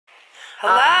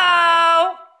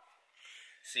Hello?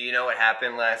 So you know what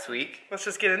happened last week? Let's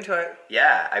just get into it.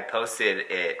 Yeah, I posted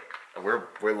it. We're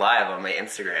live on my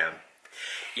Instagram.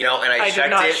 You know, and I checked it.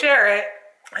 I did not share it.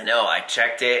 I know, I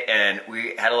checked it, and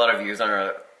we had a lot of views on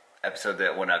our episode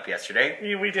that went up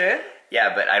yesterday. We did?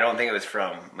 Yeah, but I don't think it was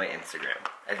from my Instagram.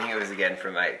 I think it was again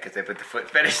from because I put the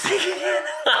foot fetish thing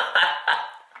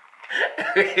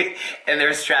in. And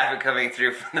there's traffic coming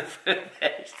through from the foot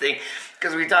fetish thing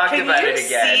because we talked about it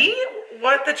again. Can you see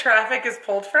what the traffic is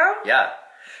pulled from? Yeah.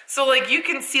 So like you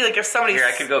can see like if somebody's... Here,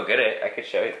 I could go get it. I could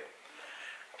show you.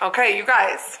 Okay, you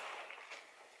guys.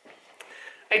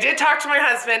 I did talk to my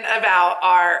husband about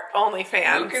our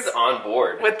OnlyFans. Luke is on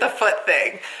board. With the foot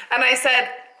thing. And I said,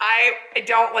 I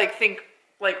don't like think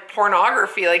like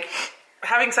pornography, like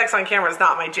having sex on camera is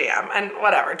not my jam. And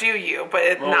whatever, do you, but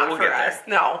it's not for us.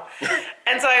 No.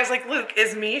 And so I was like, Luke,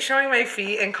 is me showing my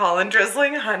feet and Colin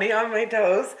drizzling honey on my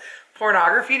toes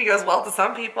pornography? And he goes, well, to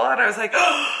some people. And I was like,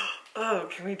 oh,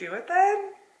 can we do it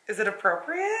then? Is it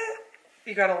appropriate?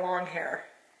 You got a long hair.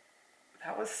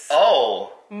 That was...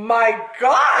 Oh. My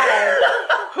God.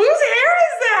 Whose hair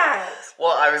is that?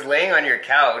 Well, I was laying on your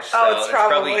couch, so it's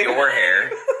probably your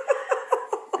hair.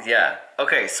 Yeah.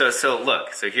 Okay, so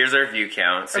look. So here's our view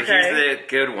count. So here's the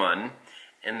good one.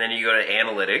 And then you go to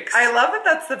analytics. I love that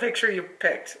that's the picture you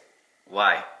picked.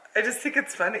 Why? I just think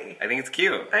it's funny. I think it's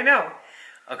cute. I know.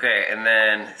 Okay, and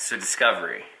then, so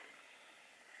discovery.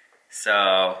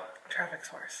 So... Traffic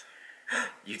source.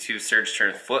 YouTube search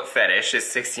term foot fetish is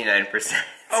 69%.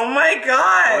 Oh my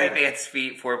God. OnlyFans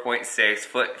feet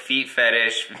 4.6. Feet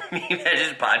fetish. Me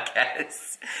fetish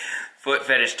podcast. Foot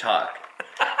fetish talk.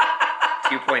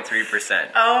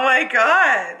 2.3%. Oh my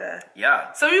God.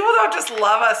 Yeah. So people don't just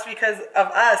love us because of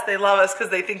us. They love us because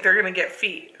they think they're going to get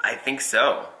feet. I think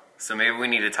so. So maybe we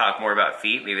need to talk more about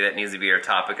feet. Maybe that needs to be our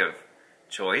topic of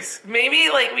choice. Maybe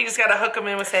like we just got to hook them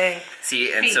in with saying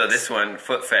see, and feet. So this one,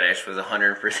 foot fetish, was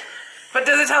 100%. But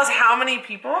does it tell us how many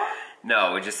people?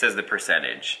 No, it just says the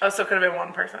percentage. Oh, so it could have been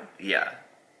one person. Yeah.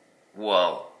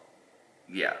 Well,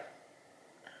 yeah.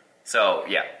 So,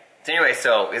 yeah. So anyway,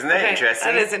 so isn't that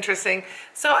interesting? That is interesting.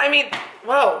 So, I mean,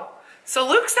 whoa. So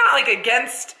Luke's not like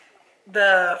against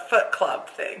the foot club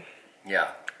thing.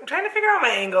 Yeah. I'm trying to figure out my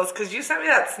angles because you sent me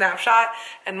that snapshot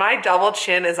and my double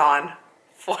chin is on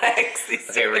flex.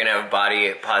 Okay, we're going to have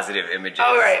body positive images.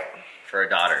 Oh, right. For our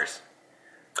daughters.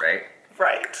 Right?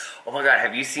 Right. Oh my God,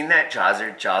 have you seen that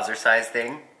jazzercise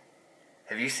thing?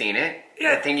 Have you seen it?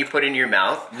 Yeah. That thing you put in your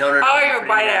mouth? No. Oh, you you're put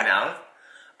biting it in it. your mouth.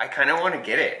 I kind of want to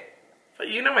get it. But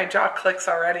you know my jaw clicks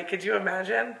already. Could you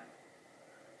imagine?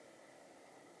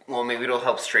 Well, maybe it'll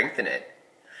help strengthen it.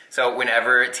 So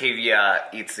whenever Tavia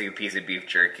eats a piece of beef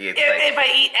jerky, it's if I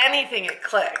eat anything, it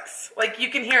clicks. Like you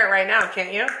can hear it right now,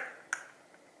 can't you?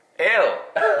 Ew.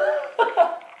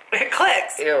 It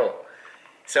clicks. Ew.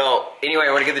 So anyway,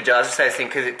 I want to get the jazzercise thing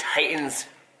because it tightens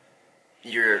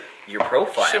your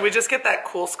profile. Should we just get that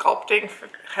cool sculpting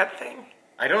head thing?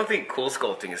 I don't think cool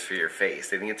sculpting is for your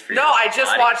face. I think it's for your No, I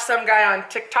just body. watched some guy on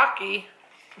TikTok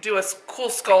do a cool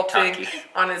sculpting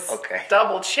on his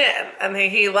double chin, and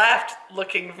he left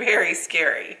looking very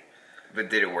scary. But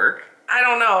did it work? I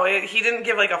don't know. He didn't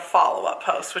give like a follow-up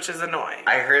post, which is annoying.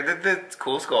 I heard that the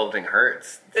cool sculpting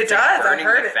hurts. It does. Burning I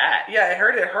heard the it. Fat. Yeah, I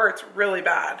heard it hurts really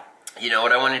bad. You know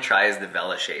what I want to try is the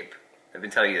Vela shape. I've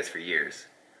been telling you this for years.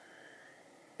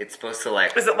 It's supposed to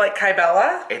like... Is it like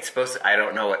Kybella? It's supposed to... I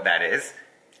don't know what that is.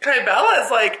 Kybella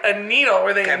is like a needle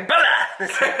where they...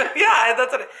 Kybella! Yeah,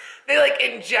 that's what they like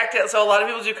inject it. So a lot of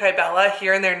people do Kybella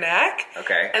here in their neck.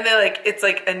 Okay. And they like... It's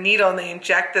like a needle and they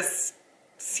inject this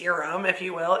serum, if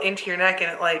you will, into your neck and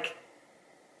it like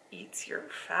eats your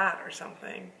fat or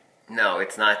something. No,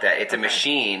 it's not that. It's a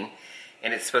machine...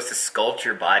 And it's supposed to sculpt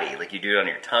your body. Like you do it on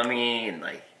your tummy and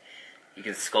like you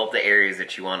can sculpt the areas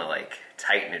that you want to like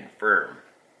tighten and firm.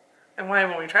 And why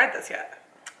haven't we tried this yet?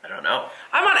 I don't know.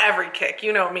 I'm on every kick,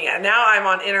 you know me. And now I'm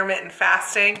on intermittent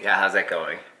fasting. Yeah, how's that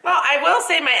going? Well, I will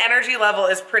say my energy level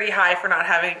is pretty high for not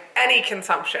having any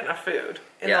consumption of food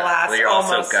in the last well, you're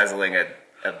also guzzling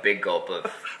a big gulp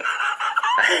of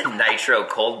nitro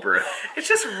cold brew. It's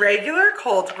just regular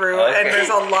cold brew, and there's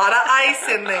a lot of ice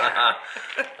in there.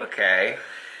 Okay.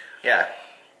 Yeah.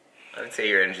 I would say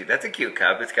your energy. That's a cute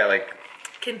cup. It's got like...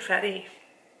 confetti.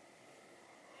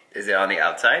 Is it on the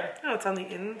outside? No, it's on the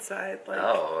inside. Like,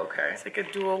 oh, okay. It's like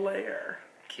a dual layer.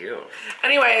 Cute.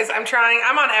 Anyways, I'm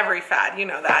on every fad. You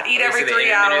know that. Eat every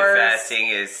 3 hours. Intermittent fasting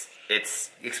is...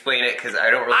 Explain it, because I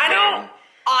don't really... I don't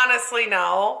honestly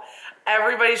know.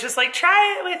 Everybody's just like,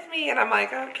 try it with me. And I'm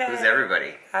like, okay. Who's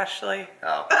everybody? Ashley.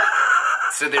 Oh.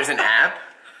 So there's an app?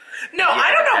 No,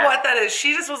 I don't know what that is.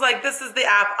 She just was like, this is the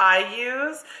app I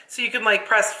use. So you can like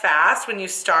press fast when you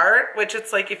start, which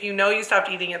it's like if you know you stopped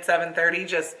eating at 7:30,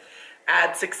 just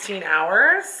add 16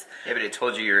 hours. Yeah, but it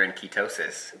told you you're in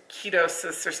ketosis.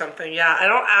 Ketosis or something. Yeah,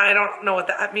 I don't know what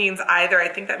that means either. I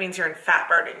think that means you're in fat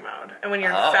burning mode. And when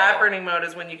you're in fat burning mode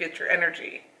is when you get your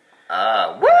energy.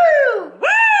 Woo!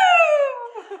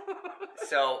 Woo!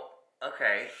 So,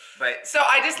 okay, but so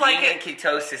I just like it.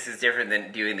 Ketosis is different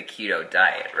than doing the keto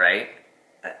diet, right?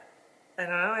 I don't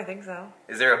know. I think so.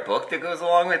 Is there a book that goes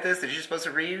along with this that you're supposed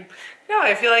to read? No,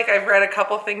 I feel like I've read a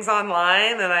couple things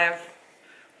online and I've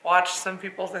watched some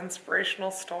people's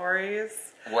inspirational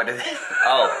stories. What is it?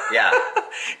 Oh, yeah.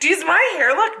 Does my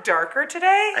hair look darker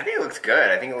today? I think it looks good.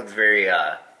 I think it looks very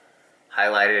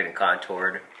highlighted and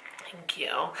contoured. Thank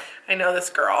you. I know this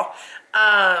girl. Show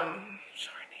her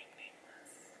name nameless.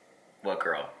 What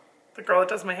girl? The girl that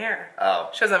does my hair. Oh.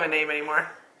 She doesn't have a name anymore.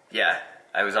 Yeah.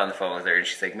 I was on the phone with her and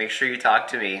she's like, make sure you talk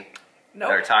to me. Nope.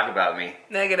 Or talk about me.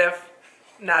 Negative.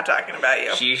 Not talking about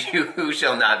you. She who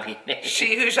shall not be named.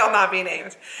 She who shall not be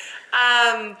named.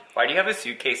 Why do you have a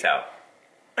suitcase out?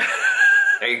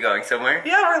 Are you going somewhere?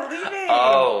 Yeah, we're leaving.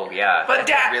 Oh, yeah. But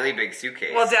that's a really big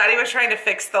suitcase. Well, Daddy was trying to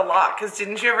fix the lock, because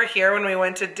didn't you ever hear when we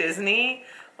went to Disney,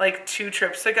 like 2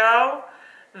 trips ago,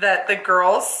 that the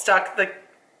girls stuck the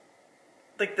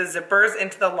zippers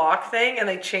into the lock thing and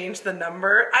they changed the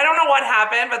number? I don't know what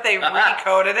happened, but they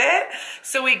recoded it.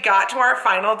 So we got to our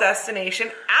final destination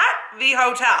at the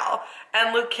hotel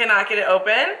and Luke cannot get it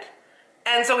opened.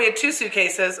 And so we had 2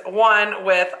 suitcases, one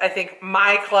with, I think,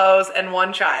 my clothes and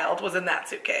one child was in that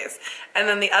suitcase. And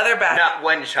then the other bag. Not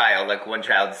one child, like one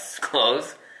child's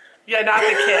clothes? Yeah, not the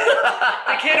kid.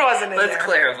 The kid wasn't in there. Let's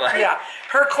clarify. Yeah,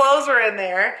 her clothes were in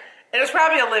there. And it was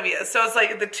probably Olivia's. So it's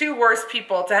like the 2 worst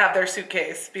people to have their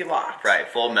suitcase be locked. Right,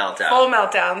 full meltdown. Full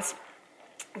meltdowns.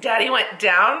 Daddy went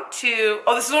down to,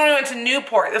 this is when we went to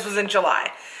Newport. This was in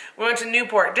July. We went to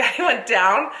Newport. Daddy went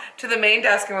down to the main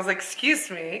desk and was like,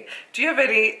 excuse me, do you have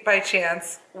any, by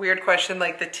chance, weird question,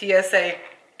 like the TSA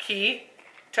key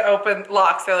to open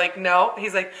locks? They're like, no.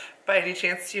 He's like, by any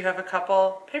chance, do you have a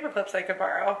couple paper clips I could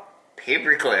borrow?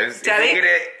 Paper clips? Daddy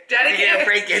gonna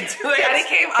break into it? Daddy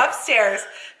came upstairs,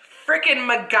 freaking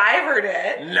MacGyvered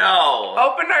it. No.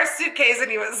 Opened our suitcase and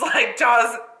he was like,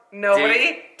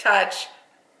 nobody touch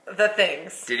the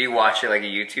things. Did he watch like a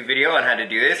YouTube video on how to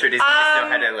do this, or does he just know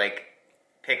how to like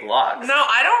pick locks? No,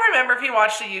 I don't remember if he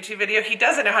watched a YouTube video. He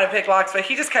doesn't know how to pick locks, but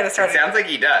he just kind of started. It sounds like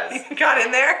he does. He got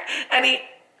in there and he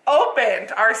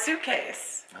opened our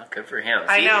suitcase. Oh, good for him.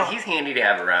 I know. He's handy to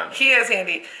have around. He is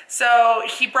handy. So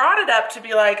he brought it up to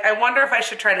be like, I wonder if I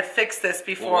should try to fix this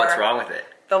before. Well, what's wrong with it?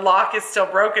 The lock is still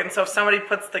broken. So if somebody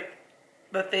puts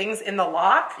the things in the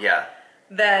lock, yeah,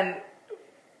 then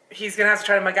he's gonna have to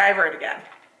try to MacGyver it again.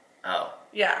 Oh.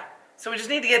 Yeah. So we just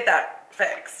need to get that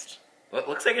fixed. Well, it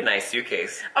looks like a nice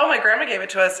suitcase. Oh, my grandma gave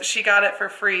it to us. She got it for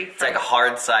free. It's like a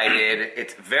hard-sided.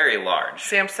 It's very large.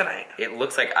 Samsonite. It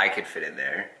looks like I could fit in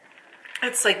there.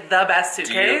 It's like the best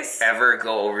suitcase. Do you ever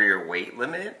go over your weight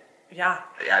limit? Yeah.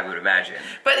 I would imagine.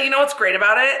 But you know what's great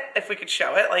about it? If we could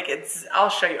show it, like I'll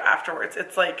show you afterwards.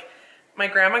 It's like, my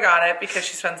grandma got it because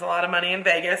she spends a lot of money in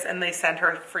Vegas and they send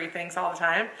her free things all the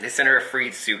time. They sent her a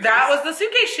free suitcase? That was the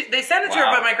suitcase. They sent it to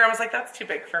her, but my grandma's like, that's too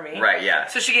big for me. Right, yeah.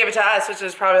 So she gave it to us, which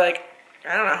is probably like,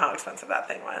 I don't know how expensive that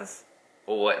thing was.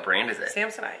 Well, what brand is it?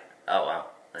 Samsonite. Oh, wow.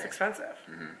 Nice. It's expensive.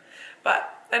 Mm-hmm. But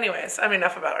anyways,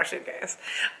 enough about our suitcase.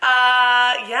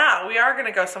 Yeah, we are going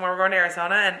to go somewhere. We're going to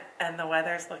Arizona and the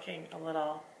weather's looking a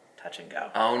little touch and go.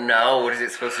 Oh no, what is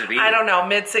it supposed to be? I don't know,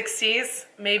 mid-60s,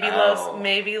 maybe low,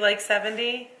 maybe like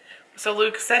 70. So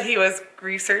Luke said he was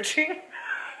researching.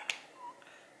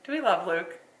 Do we love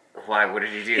Luke? Why? What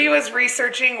did he do? He was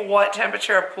researching what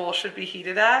temperature a pool should be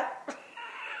heated at.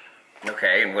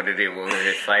 Okay, and what were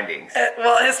his findings?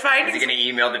 Well, his findings... Is he going to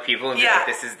email the people and be like,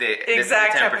 this is the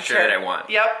temperature that I want?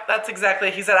 Yep, that's exactly.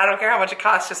 He said, I don't care how much it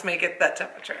costs, just make it that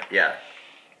temperature. Yeah.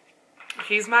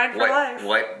 He's mine for life.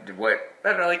 What? I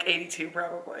don't know, like 82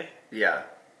 probably. Yeah.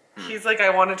 He's like,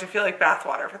 I want it to feel like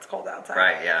bathwater if it's cold outside.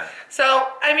 Right, yeah. So,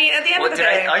 I mean, at the end of the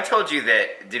day... I told you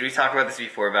that... Did we talk about this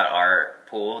before about our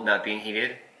pool not being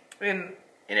heated? In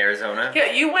Arizona?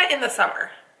 Yeah, you went in the summer.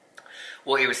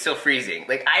 Well, it was still freezing.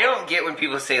 Like, I don't get when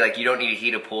people say, like, you don't need to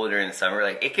heat a pool during the summer.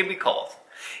 Like, it can be cold.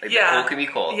 Like, the pool can be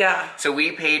cold. Yeah. So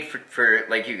we paid for,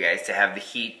 like you guys, to have the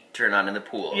heat turn on in the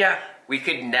pool. Yeah. We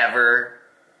could never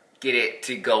get it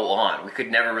to go on. We could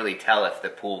never really tell if the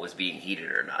pool was being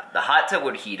heated or not. The hot tub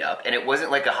would heat up, and it wasn't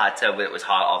like a hot tub that was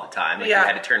hot all the time. Like, you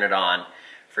had to turn it on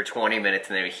for 20 minutes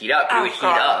and then it would heat up. It would heat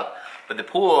up, But the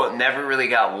pool never really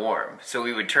got warm. So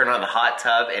we would turn on the hot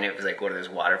tub, and it was like one of those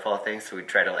waterfall things. So we'd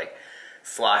try to like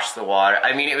slosh the water.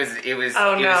 I mean, it was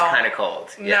kind of cold.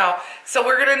 Yeah. No. So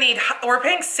we're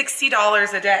paying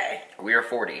 $60 a day. We were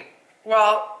 40.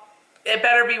 Well, it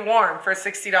better be warm for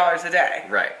 $60 a day.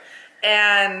 Right.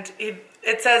 And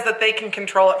it says that they can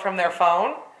control it from their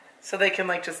phone. So they can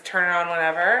like just turn it on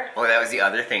whenever. Oh, that was the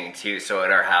other thing too. So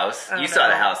at our house, you saw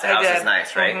the house. The house is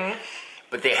nice, right? Mm-hmm.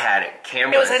 But they had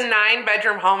cameras. It was a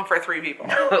 9-bedroom home for 3 people.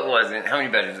 No, it wasn't. How many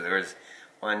bedrooms? There was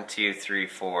 1, 2, 3,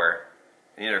 4.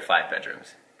 There were 5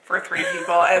 bedrooms. For 3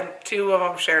 people, and 2 of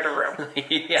them shared a room.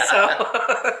 Yeah.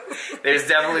 So there's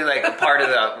definitely like a part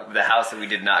of the house that we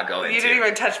did not go into. You didn't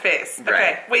even touch base. Right.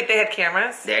 Okay. Wait, they had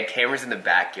cameras? They had cameras in the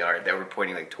backyard that were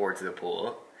pointing like towards the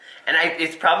pool. And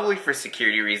it's probably for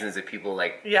security reasons that people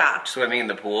like swimming in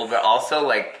the pool, but also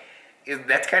like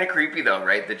that's kind of creepy though,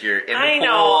 right? That you're in the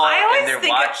pool and they're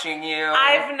watching you.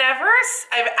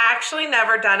 I've actually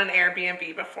never done an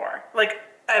Airbnb before. Like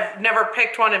I've never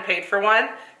picked one and paid for one.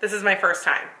 This is my first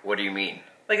time. What do you mean?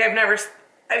 Like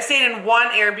I've stayed in one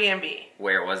Airbnb.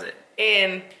 Where was it?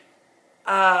 In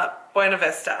Buena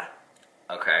Vista.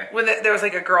 Okay. When there was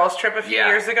like a girls trip a few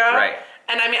years ago. Right.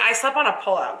 And I mean, I slept on a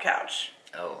pull-out couch.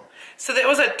 Oh. So it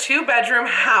was a 2-bedroom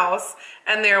house,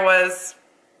 and there was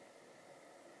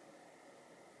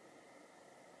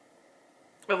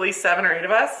at least 7 or 8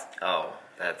 of us. Oh,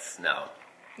 that's no.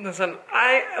 Listen,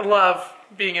 I love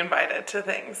being invited to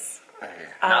things.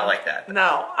 Not like that.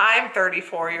 No, I'm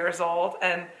 34 years old,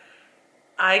 and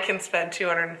I can spend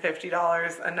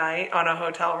 $250 a night on a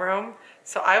hotel room.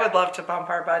 So I would love to bump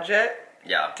our budget.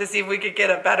 Yeah. To see if we could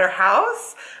get a better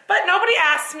house. But nobody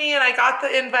asked me, and I got the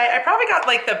invite. I probably got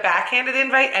like the backhanded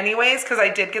invite anyways, because I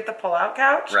did get the pull-out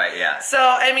couch. Right, yeah. So,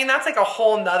 I mean, that's like a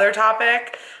whole nother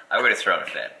topic. I would have thrown a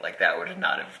fit. Like, that would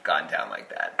not have gone down like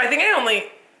that. I think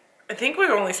we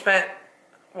only spent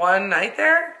 1 night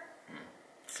there.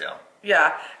 So.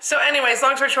 Yeah. So anyways,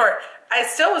 long story short, I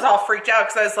still was all freaked out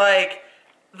because I was like,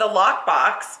 the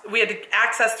lockbox, we had to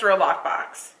access through a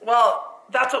lockbox. Well,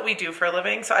 that's what we do for a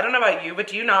living. So I don't know about you, but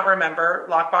do you not remember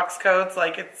lockbox codes?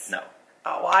 Like it's... No.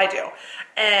 Oh, well, I do.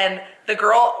 And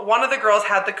one of the girls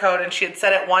had the code and she had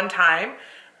said it one time.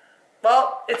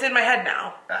 Well, it's in my head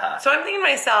now. Uh-huh. So I'm thinking to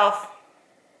myself,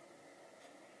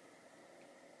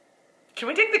 can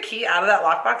we take the key out of that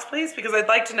lockbox, please? Because I'd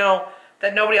like to know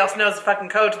that nobody else knows the fucking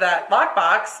code to that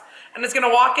lockbox and is going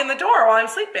to walk in the door while I'm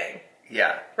sleeping.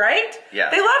 Yeah. Right? Yeah.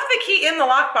 They left the key in the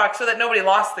lockbox so that nobody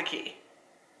lost the key.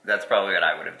 That's probably what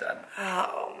I would have done.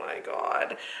 Oh my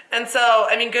God. And so,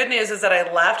 I mean, good news is that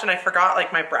I left and I forgot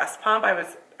like my breast pump.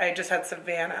 I just had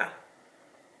Savannah.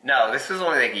 No, this was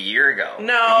only like a year ago.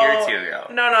 No. A year or 2 ago.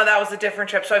 No, that was a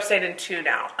different trip. So I've stayed in 2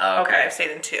 now. Oh, okay. I've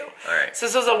stayed in 2. All right. So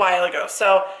this was a while ago.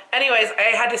 So anyways,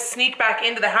 I had to sneak back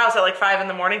into the house at like 5 in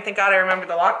the morning. Thank God I remembered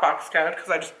the lockbox code because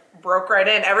I just broke right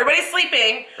in. Everybody's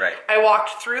sleeping. Right. I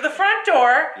walked through the front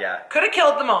door. Yeah. Could have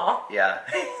killed them all. Yeah.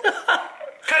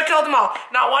 Could have killed them all.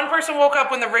 Not one person woke up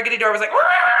when the rickety door was like,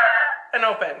 and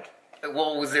opened.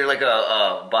 Well, was there like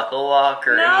a buckle lock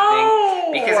or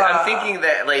anything? Because I'm thinking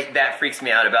that like that freaks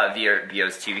me out about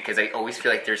VRBOs too, because I always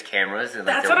feel like there's cameras and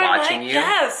like they're watching you.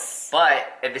 Yes. But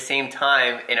at the same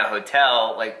time, in a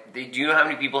hotel, like, do you know how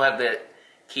many people have the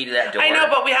key to that door? I know,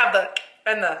 but we have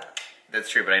the. That's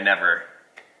true, but I never.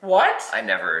 What? I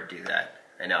never do that.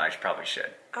 I know, I probably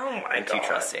should. Oh my God. I'm too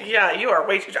trusting. Yeah, you are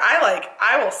way too.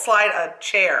 I will slide a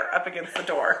chair up against the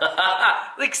door.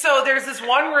 Like, so there's this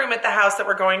one room at the house that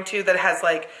we're going to that has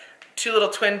like 2 little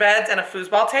twin beds and a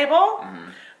foosball table.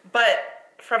 Mm-hmm. But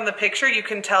from the picture, you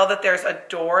can tell that there's a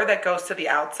door that goes to the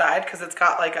outside because it's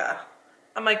got like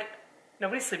I'm like,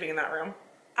 nobody's sleeping in that room.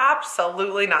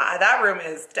 Absolutely not. That room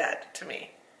is dead to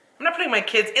me. I'm not putting my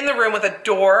kids in the room with a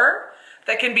door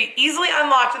that can be easily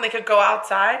unlocked and they could go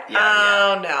outside.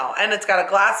 No. And it's got a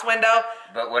glass window.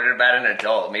 But what about an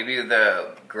adult? Maybe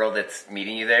the girl that's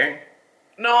meeting you there?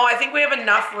 No, I think we have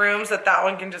enough rooms that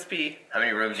one can just be... How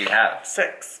many rooms do you have?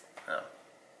 6. Oh.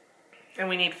 And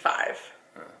we need 5.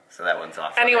 Oh, so that one's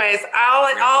off. Anyways,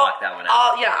 I'll block that one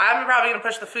out. I'm probably going to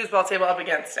push the foosball table up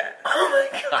against it. Oh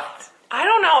my God. I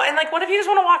don't know. And like, what if you just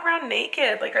want to walk around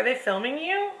naked? Like, are they filming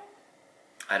you?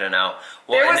 I don't know.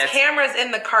 Well, there was cameras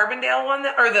in the Carbondale one,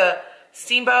 or the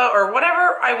Steamboat, or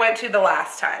whatever I went to the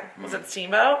last time. Was it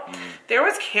Steamboat? Mm. There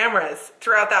was cameras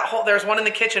throughout that whole... There was one in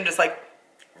the kitchen just like...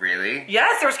 Really?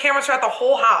 Yes, there was cameras throughout the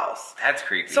whole house. That's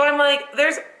creepy. So I'm like,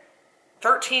 there's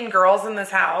 13 girls in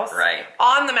this house. Right.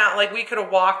 On the mountain. Like, we could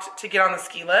have walked to get on the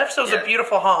ski lift. So it was a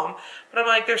beautiful home. But I'm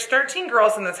like, there's 13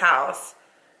 girls in this house.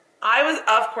 I was,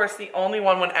 of course, the only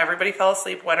one when everybody fell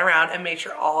asleep, went around and made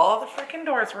sure all the freaking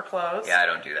doors were closed. Yeah, I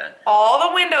don't do that. All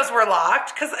the windows were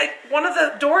locked because one of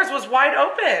the doors was wide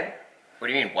open. What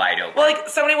do you mean wide open? Well, like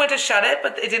somebody went to shut it,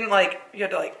 but it didn't you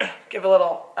had to give a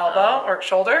little elbow or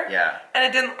shoulder. Yeah. And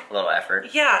it didn't. A little effort.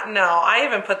 Yeah, no. I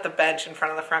even put the bench in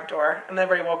front of the front door and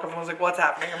everybody woke up and was like, what's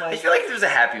happening? I'm like, I feel like there's a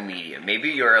happy medium. Maybe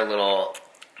you're a little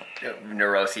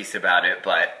neurosis about it,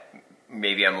 but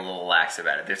maybe I'm a little lax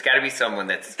about it. There's got to be someone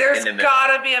that's in the middle. There's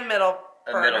got to be a middle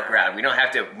ground. We don't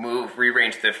have to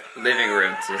rearrange the living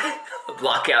room to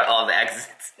block out all the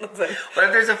exits. What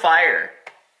if there's a fire?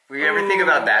 Will you ever think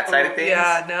about that side of things?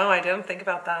 Yeah, no, I didn't think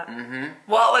about that.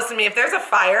 Well, listen to me. If there's a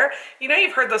fire,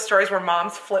 you've heard those stories where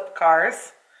moms flip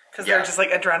cars because they're just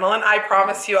like adrenaline. I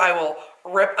promise you, I will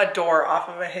rip a door off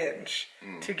of a hinge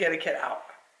to get a kid out.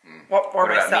 Or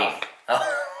myself. Me?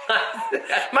 Oh.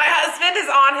 My husband is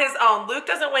on his own. Luke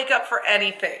doesn't wake up for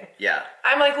anything. Yeah.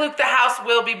 I'm like, Luke, the house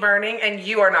will be burning and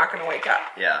you are not going to wake up.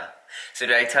 Yeah. So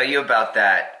did I tell you about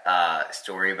that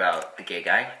story about the gay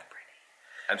guy?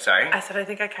 I'm sorry? I said I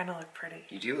think I kind of look pretty.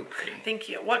 You do look pretty. Thank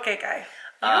you. What gay guy?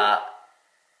 No.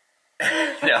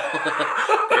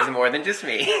 There's more than just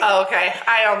me. Oh, okay.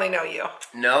 I only know you.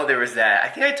 No, there was that. I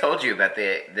think I told you about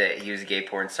that he was a gay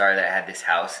porn star that had this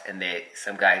house and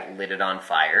some guy lit it on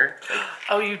fire.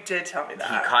 Oh, you did tell me that.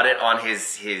 He caught it on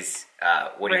his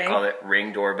what do you call it?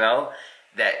 Ring doorbell.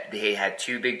 That they had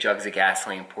 2 big jugs of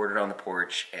gasoline, poured it on the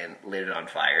porch, and lit it on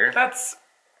fire. That's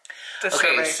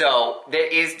disturbing. Okay, so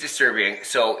that is disturbing.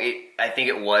 So I think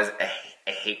it was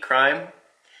a hate crime.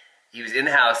 He was in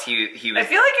the house. He was. I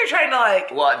feel like you're trying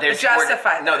to there's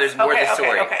justify. No, there's more to the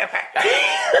story. Okay.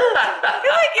 I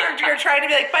feel like you're trying to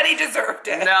be like, but he deserved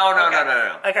it. No.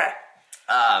 Okay.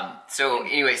 So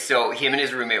anyway, so him and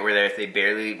his roommate were there. They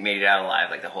barely made it out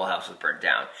alive. Like the whole house was burnt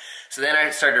down. So then I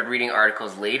started reading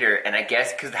articles later, and I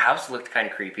guess because the house looked kind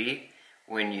of creepy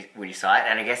when you saw it,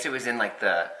 and I guess it was in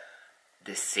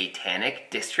this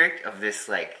satanic district of this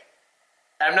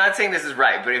I'm not saying this is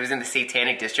right, but it was in the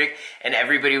satanic district, and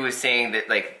everybody was saying that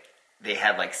they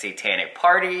had satanic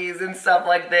parties and stuff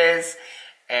like this,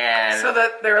 and so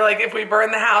that they were like, if we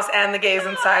burn the house and the gays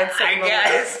inside, I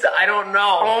guess I don't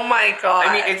know. Oh my god!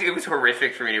 I mean, it was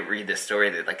horrific for me to read this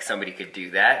story that somebody could do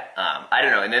that. I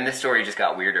don't know, and then the story just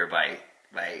got weirder by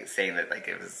saying that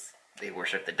it was they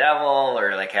worshiped the devil or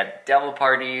had devil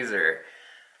parties or.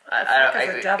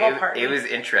 It was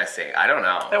interesting. I don't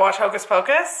know. They watch Hocus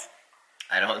Pocus?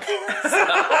 I don't think so.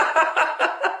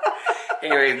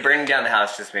 Anyway, burning down the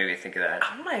house just made me think of that.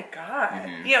 Oh my god.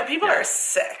 People are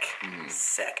sick.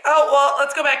 Sick. Oh, well,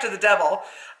 let's go back to the devil.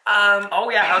 Oh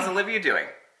yeah, how's Olivia doing?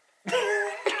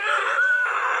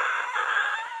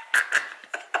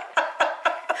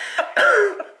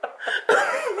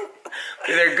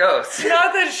 They're ghosts.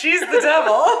 Not that she's the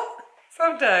devil.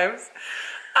 Sometimes.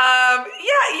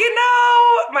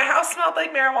 My house smelled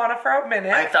like marijuana for a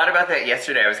minute. I thought about that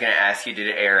yesterday. I was going to ask you, did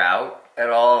it air out at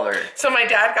all? Or so my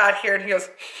dad got here and he goes,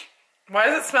 why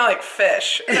does it smell like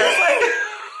fish? And I was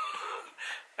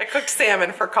like, I cooked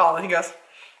salmon for Colin. He goes,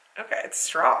 okay, it's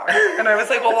strong. And I was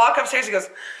like, well, walk upstairs. He goes,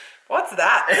 what's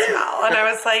that smell? And I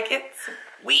was like, it's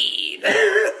weed.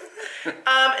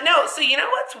 No, so you know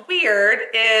what's weird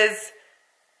is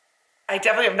I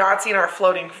definitely have not seen our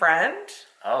floating friend.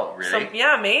 Oh, really? So,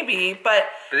 yeah, maybe, but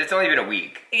it's only been a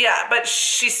week. Yeah, but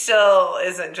she still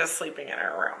isn't just sleeping in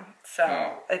her room. So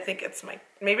I think it's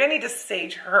maybe I need to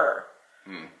sage her.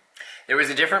 There was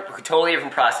a totally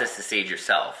different process to sage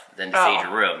yourself than to sage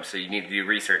a room, so you need to do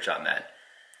research on that.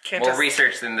 More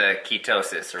research than the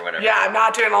ketosis or whatever. Yeah, I'm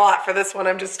not doing a lot for this one.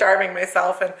 I'm just starving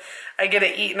myself, and I get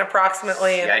it eaten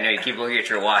approximately. Yeah, I know. You keep looking at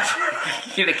your watch.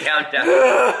 Keep the countdown.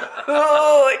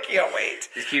 Oh, I can't wait.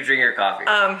 Just keep drinking your coffee.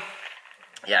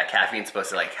 Yeah, caffeine's supposed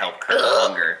to help curb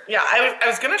hunger. Yeah, I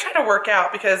was gonna try to work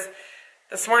out because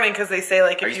this morning they say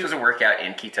if are you supposed to work out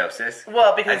in ketosis?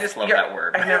 Well, because I just love that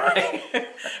word. I know.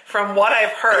 From what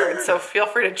I've heard, so feel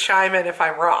free to chime in if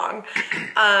I'm wrong.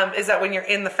 Is that when you're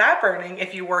in the fat burning,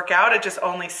 if you work out, it just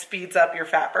only speeds up your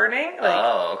fat burning.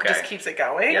 Just keeps it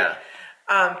going. Yeah.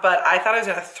 But I thought I was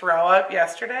gonna throw up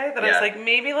yesterday. That I was like,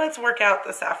 maybe let's work out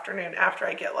this afternoon after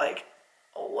I get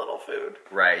a little food.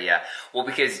 Right, yeah. Well,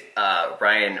 because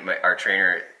Ryan, our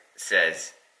trainer,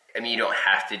 says, you don't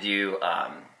have to do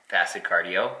fasted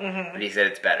cardio, but he said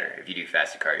it's better if you do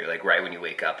fasted cardio, right when you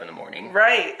wake up in the morning.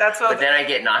 Right, that's what. But then I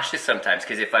get nauseous sometimes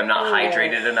because if I'm not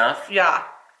hydrated enough,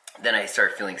 then I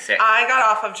start feeling sick. I got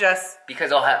off of just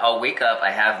because I'll wake up.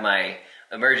 I have my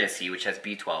emergency, which has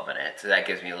B12 in it, so that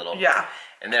gives me a little. Yeah.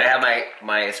 And then I have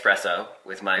my espresso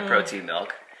with my protein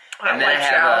milk. And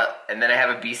then I have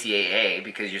a BCAA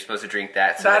because you're supposed to drink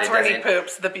that. So that's where he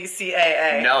poops. The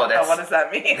BCAA. No, that's what does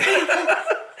that mean?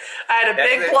 I had a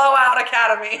big blowout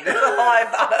academy. That's all I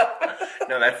thought of.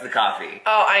 No, that's the coffee.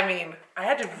 Oh, I mean, I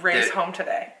had to race home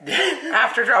today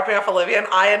after dropping off Olivia, and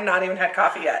I had not even had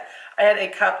coffee yet. I had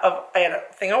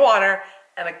a thing of water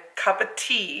and a cup of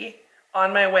tea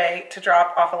on my way to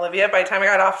drop off Olivia. By the time I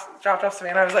dropped off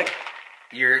Savannah, I was like,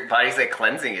 your body's like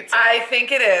cleansing itself. I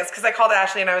think it is, because I called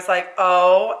Ashley and I was like,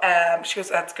 she goes,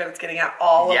 that's good, it's getting out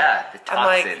all of the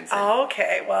toxins. I'm like,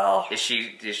 okay, well. Is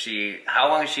she, how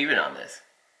long has she been on this?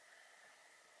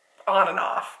 On and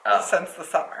off since the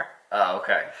summer. Oh,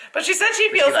 okay. But she said she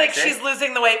feels like she's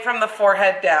losing the weight from the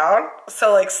forehead down,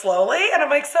 so like slowly, and I'm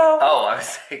like, so. Oh, I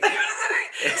was like.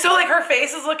 So like her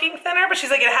face is looking thinner, but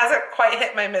she's like, it hasn't quite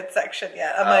hit my midsection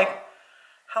yet. I'm like,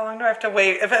 how long do I have to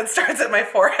wait if it starts at my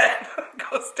forehead and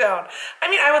goes down? I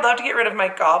mean, I would love to get rid of my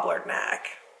gobbler neck.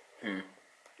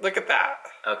 Look at that.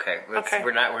 Okay.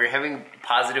 We're having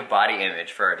positive body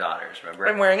image for our daughters, remember?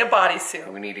 I'm wearing a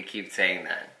bodysuit. We need to keep saying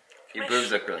that. Your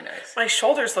boobs look really nice. My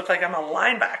shoulders look like I'm a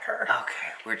linebacker.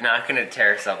 Okay. We're not going to tear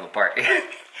ourselves apart.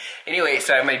 Anyway,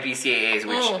 so I have my BCAAs,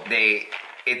 which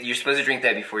you're supposed to drink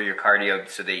that before your cardio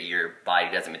so that your body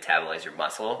doesn't metabolize your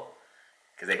muscle.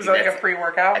 Is it like a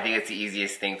pre-workout? I think it's the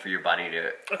easiest thing for your body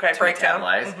to break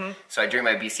metabolize. Down. So I drink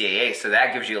my BCAA, so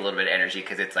that gives you a little bit of energy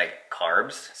because it's like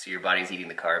carbs. So your body's eating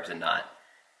the carbs and not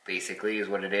basically is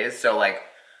what it is. So like,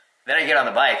 then I get on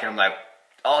the bike and I'm like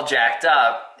all jacked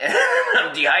up and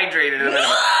I'm dehydrated and then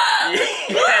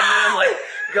I'm like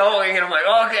going and I'm like,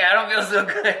 oh, okay, I don't feel so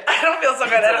good. I don't feel so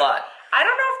good. It's a lot. I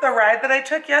don't know if the ride that I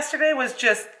took yesterday was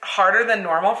just harder than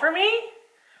normal for me.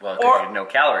 Well, because you had no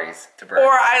calories to burn. Or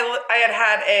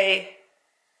I'd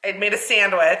made a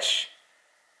sandwich,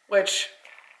 which,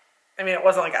 I mean, it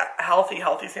wasn't like a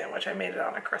healthy sandwich. I made it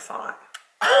on a croissant.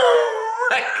 Oh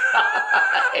my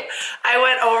God. I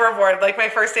went overboard. Like my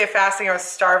first day of fasting, I was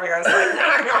starving. I was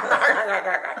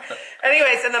like,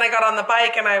 anyways, and then I got on the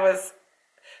bike and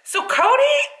so Cody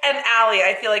and Allie,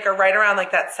 I feel like are right around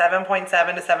like that 7.7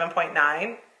 to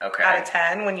 7.9 out of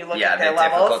 10 when you look at their levels. Yeah,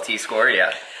 the difficulty score,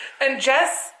 yeah. And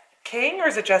Jess King, or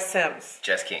is it Jess Sims?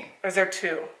 Jess King. Or is there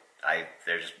two?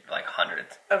 There's like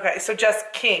hundreds. Okay, so Jess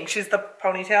King, she's the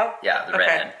ponytail? Yeah, the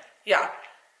redhead. Yeah.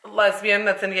 Lesbian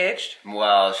that's engaged?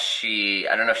 Well,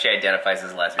 I don't know if she identifies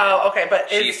as lesbian. Oh, okay, but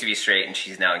she used to be straight and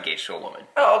she's now engaged to a woman.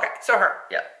 Oh, okay, so her.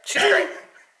 Yeah. She's great.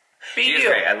 She's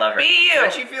great, I love her. Be you.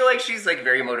 Don't you feel like she's like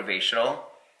very motivational?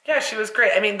 Yeah, she was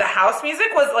great. I mean, the house music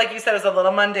was, like you said, was a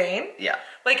little mundane. Yeah.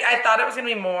 Like, I thought it was going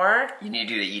to be more. You need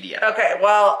to do the EDM. Okay,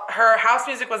 well, her house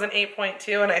music was an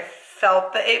 8.2, and I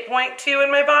felt the 8.2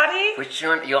 in my body. Which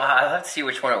one? I'll have to see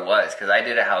which one it was, because I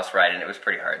did a house ride, and it was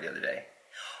pretty hard the other day.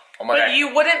 Oh my God. But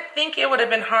you wouldn't think it would have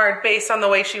been hard based on the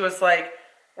way she was like,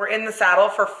 we're in the saddle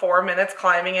for 4 minutes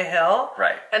climbing a hill.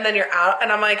 Right. And then you're out,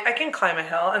 and I'm like, I can climb a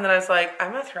hill. And then I was like,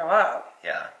 I'm going to throw up.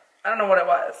 Yeah. I don't know what it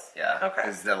was. Yeah. Okay.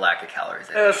 It's the lack of calories.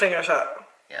 It was finger shot.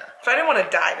 Yeah. So I didn't want to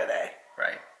die today.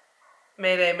 Right.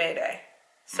 Mayday, mayday.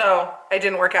 So I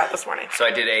didn't work out this morning. So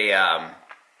I did how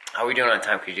are we doing on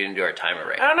time? Because you didn't do our timer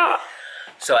right. I don't know.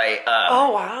 So I.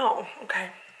 Oh, wow.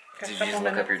 Okay. Did you just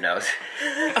look up your nose?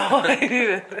 Oh, I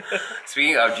did.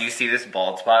 Speaking of, do you see this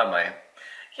bald spot on my...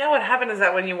 Yeah, what happened is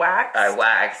that when you wax? I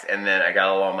waxed, and then I got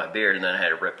all on my beard, and then I had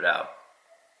to rip it out.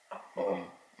 Oh.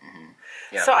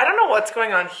 Yeah. So I don't know what's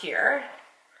going on here.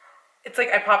 It's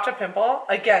like I popped a pimple.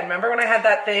 Again, remember when I had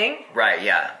that thing? Right,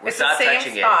 yeah. It's the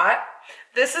same spot.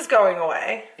 This is going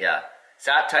away. Yeah.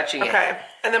 Stop touching it. Okay.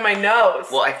 And then my nose.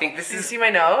 Well, I think this is... Do you see my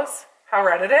nose? How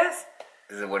red it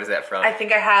is? What is that from? I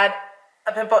think I had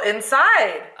a pimple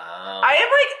inside. Oh. I am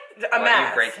like a mess. Are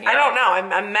you breaking I don't out?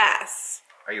 know. I'm a mess.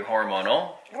 Are you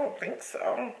hormonal? I don't think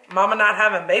so. Mama not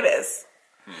having babies.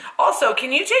 Also,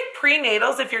 can you take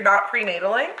prenatals if you're not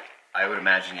prenataling? I would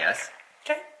imagine yes.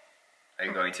 Okay. Are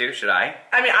you going to? Should I?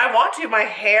 I mean, I want to. My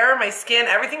hair, my skin,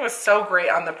 everything was so great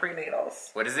on the prenatals.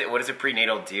 What is it? What does a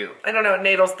prenatal do? I don't know. It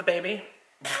natals the baby.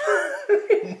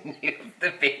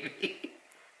 The baby.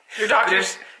 Your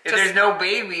doctor's... If there's no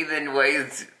baby, then what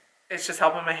is... It's just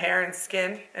helping my hair and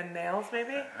skin and nails,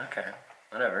 maybe? Okay.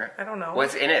 Whatever. I don't know.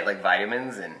 What's in it? Like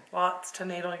vitamins and... Lots to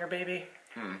natal your baby.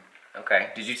 Okay.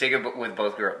 Did you take it with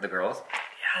both the girls?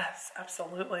 Yes,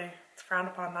 absolutely. It's frowned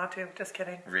upon not to. Just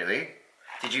kidding. Really?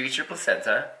 Did you eat your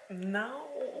placenta? No.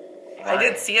 Why? I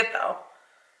did see it, though.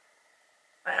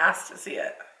 I asked to see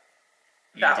it.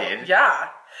 You did?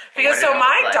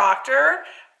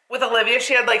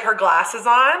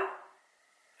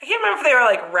 I can't remember if they were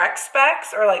like rec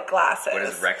specs or like glasses. What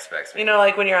does rec specs mean? You know,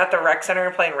 like when you're at the rec center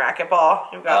and playing racquetball,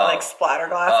 you've got like splatter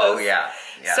glasses. Oh, yeah.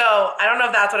 So I don't know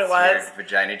if that's what it was. Your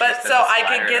vagina but so I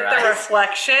could get the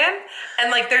reflection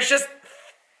and like there's just,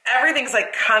 everything's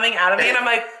like coming out of me and I'm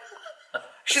like,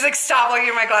 she's like, stop looking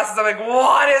at my glasses. I'm like,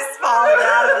 what is falling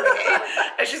out of me?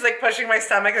 And she's like pushing my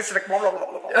stomach and she's like, blah, blah, blah,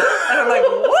 blah. And I'm like,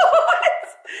 what?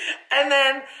 And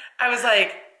then I was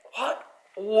like,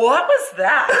 what was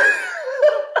that?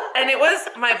 And it was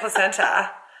my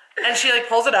placenta. And she like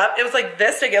pulls it up. It was like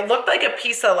this big. It looked like a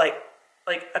piece of like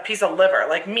a piece of liver,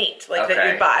 like meat, like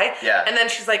that you buy. Yeah. And then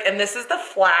she's like, and this is the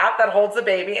flap that holds the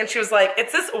baby. And she was like,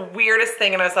 it's this weirdest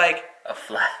thing. And I was like, a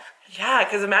flap. Yeah,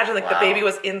 because imagine like the baby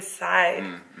was inside.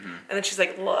 Mm-hmm. And then she's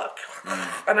like, look.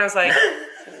 And I was like,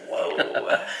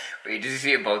 whoa. Wait, did you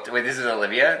see it both? Wait, this is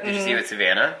Olivia? Did you see it with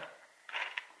Savannah?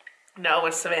 No,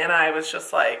 with Savannah, I was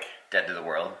just like... Dead to the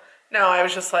world? No, I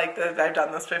was just like, I've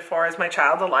done this before. Is my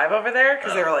child alive over there?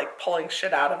 Because they were like pulling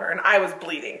shit out of her. And I was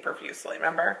bleeding profusely,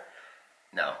 remember?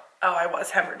 No. Oh, I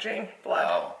was hemorrhaging blood.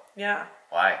 Oh. Yeah.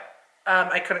 Why?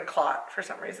 I couldn't clot for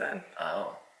some reason.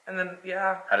 Oh. And then,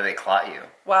 yeah. How do they clot you?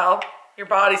 Well, your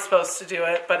body's supposed to do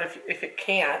it, but if it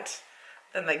can't,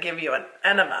 then they give you an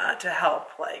enema to help,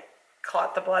 like,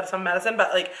 clot the blood, some medicine.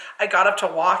 But, like, I got up to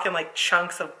walk in, like,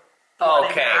 chunks of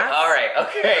blood. Okay, all right,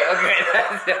 okay,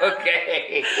 that's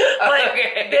okay.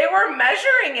 Like, they were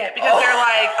measuring it because they're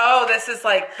like, oh, this is,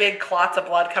 like, big clots of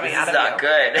blood coming out of you. This is not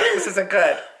good. This isn't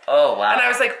good. Oh, wow. And I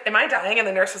was like, am I dying? And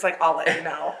the nurse was like, I'll let you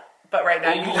know. But right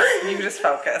now, you just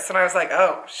focus. And I was like,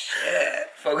 oh, shit.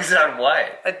 Focus on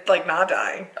what? Like, not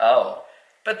dying. Oh.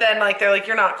 But then, like, they're like,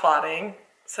 you're not clotting.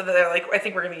 So they're like, I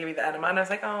think we're going to give you the enema. And I was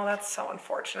like, oh, that's so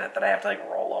unfortunate that I have to, like,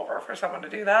 roll over for someone to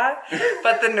do that.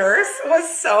 But the nurse was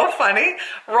so funny.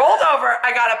 Rolled over.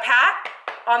 I got a pat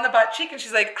on the butt cheek. And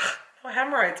she's like, no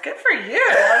hemorrhoids. Good for you.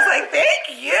 I was like,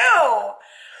 thank you.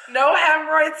 No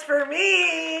hemorrhoids for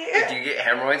me. Do you get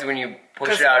hemorrhoids when you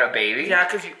push out a baby? Yeah,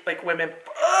 because you like women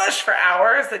push for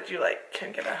hours that you like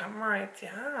can get a hemorrhoids.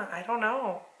 Yeah, I don't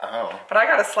know. Oh. But I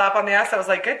got a slap on the ass. I was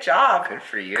like, good job. Good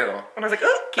for you. And I was like,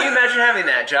 oh. Can you imagine having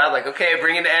that job? Like, okay,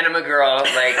 bring in the enema girl.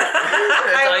 Like,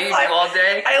 that's all you do all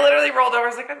day? I literally rolled over. I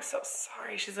was like, I'm so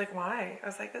sorry. She's like, why? I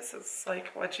was like, this is like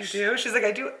what you do. She's like,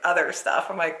 I do other stuff.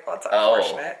 I'm like, well, that's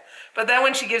unfortunate. But then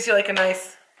when she gives you like a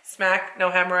nice smack,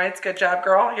 no hemorrhoids, good job,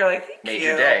 girl. You're like, thank you. Made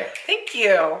your day. Thank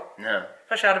you. No.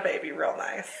 Push out a baby, real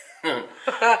nice.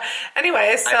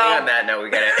 Anyway, so. I think on that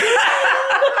note,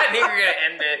 I think we're going to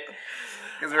end it.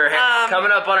 Because we're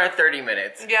coming up on our 30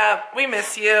 minutes. Yeah, we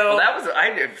miss you. Well,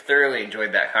 I thoroughly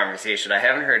enjoyed that conversation. I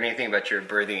haven't heard anything about your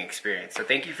birthing experience. So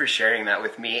thank you for sharing that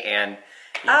with me and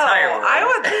the entire world.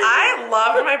 I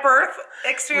loved my birth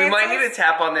experience. We might need to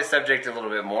tap on this subject a little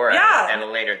bit more at a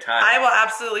later time. I will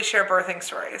absolutely share birthing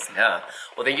stories. Yeah.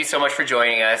 Well, thank you so much for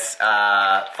joining us.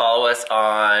 Follow us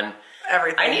on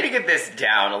everything. I need to get this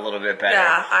down a little bit better.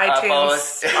 Yeah,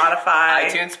 iTunes, Spotify.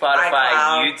 iTunes, Spotify,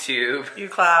 iCloud, YouTube.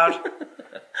 uCloud.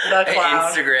 The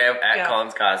Cloud. Instagram at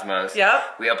Collins Cosmos.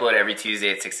 Yep. We upload every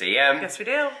Tuesday at 6 a.m. Yes, we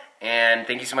do. And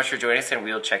thank you so much for joining us, and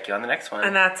we'll check you on the next one.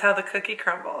 And that's how the cookie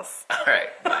crumbles. All right.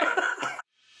 Bye.